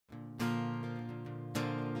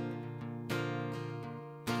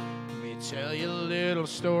tell you a little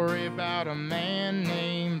story about a man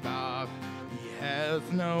named Bob. He has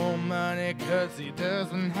no money 'cause he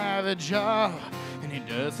doesn't have a job. And he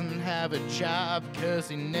doesn't have a job 'cause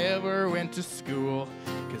he never went to school.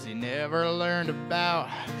 'Cause he never learned about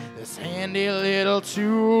this handy little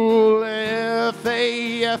tool.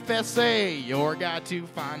 FAFSA, your guide to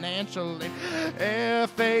financial aid.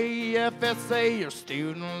 FAFSA, your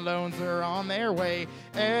student loans are on their way.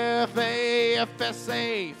 FAFSA,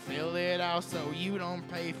 fill it out so you don't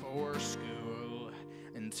pay for school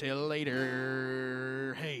until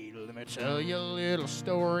later. Hey, let me tell you a little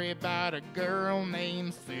story about a girl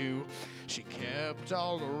named Sue. She kept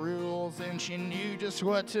all the rules and she knew just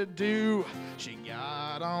what to do. She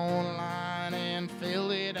got online and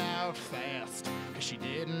filled it out fast, 'cause she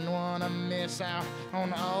didn't want to miss out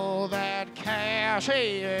on all that cash.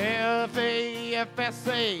 Hey,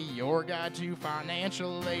 FAFSA, your guide to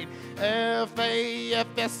financial aid.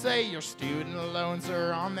 FAFSA, your student loans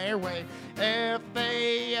are on their way.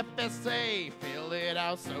 FAFSA, fill it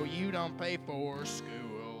out so you don't pay for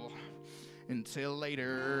school until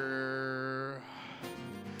later.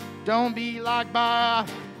 Don't be like Bob.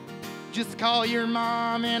 Just call your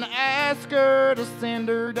mom and ask her to send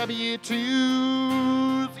her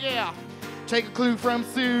W-2s. Yeah, take a clue from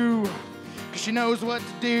Sue, 'cause she knows what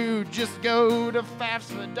to do. Just go to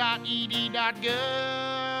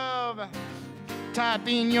FAFSA.ed.gov. Type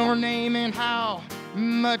in your name and how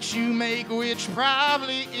much you make, which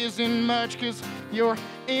probably isn't much 'cause you're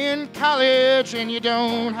in college and you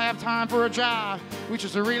don't have time for a job, which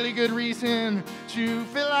is a really good reason to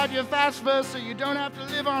fill out your FAFSA so you don't have to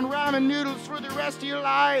live on ramen noodles for the rest of your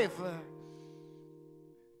life.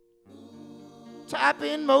 Type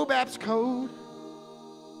in MOBAP's code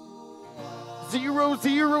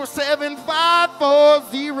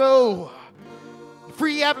 007540.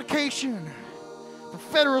 Free application for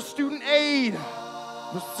federal student aid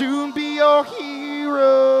will soon be your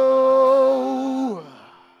hero.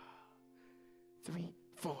 3,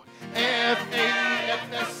 4.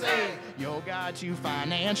 FAFSA, your guide to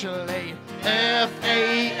financial aid.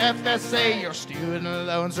 FAFSA, your student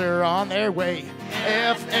loans are on their way.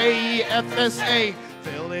 FAFSA,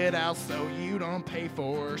 fill it out so you don't pay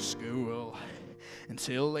for school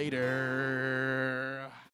until later.